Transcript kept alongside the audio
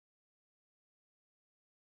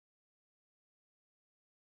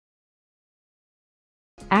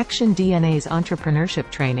Action DnA's entrepreneurship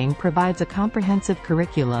training provides a comprehensive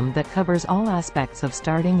curriculum that covers all aspects of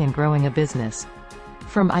starting and growing a business.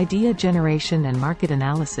 From idea generation and market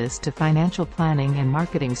analysis to financial planning and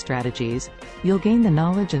marketing strategies, you'll gain the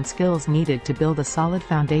knowledge and skills needed to build a solid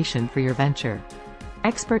foundation for your venture.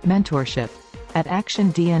 Expert mentorship. At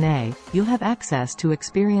Action DNA, you'll have access to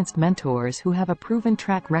experienced mentors who have a proven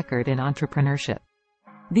track record in entrepreneurship.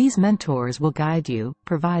 These mentors will guide you,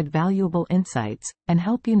 provide valuable insights, and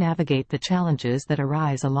help you navigate the challenges that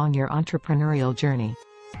arise along your entrepreneurial journey.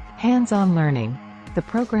 Hands-on learning. The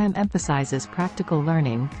program emphasizes practical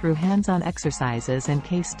learning through hands-on exercises and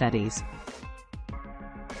case studies.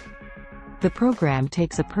 The program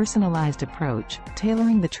takes a personalized approach,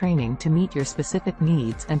 tailoring the training to meet your specific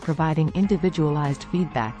needs and providing individualized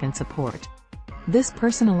feedback and support. This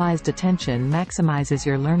personalized attention maximizes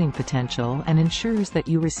your learning potential and ensures that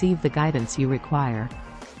you receive the guidance you require.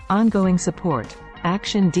 Ongoing support.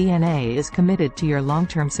 Action DNA is committed to your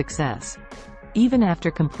long-term success. Even after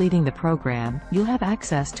completing the program, you'll have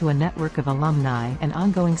access to a network of alumni and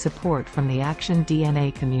ongoing support from the Action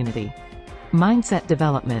DNA community. Mindset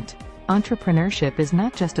development. Entrepreneurship is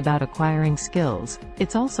not just about acquiring skills,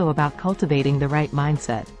 it's also about cultivating the right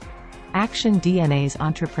mindset. Action DNA's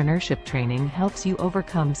entrepreneurship training helps you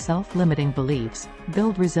overcome self-limiting beliefs,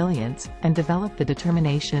 build resilience, and develop the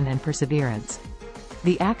determination and perseverance.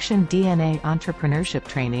 The Action DNA entrepreneurship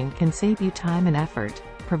training can save you time and effort,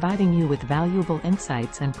 providing you with valuable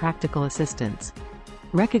insights and practical assistance.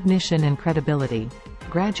 Recognition and credibility.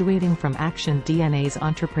 Graduating from Action DNA's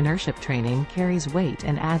entrepreneurship training carries weight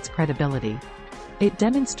and adds credibility. It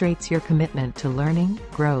demonstrates your commitment to learning,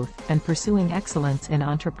 growth, and pursuing excellence in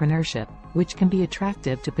entrepreneurship, which can be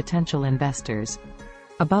attractive to potential investors.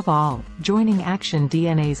 Above all, joining Action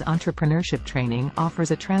DNA's entrepreneurship training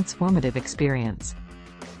offers a transformative experience.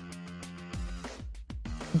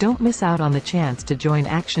 Don't miss out on the chance to join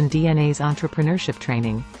Action DNA's entrepreneurship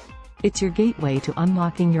training. It's your gateway to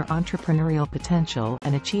unlocking your entrepreneurial potential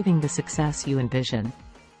and achieving the success you envision.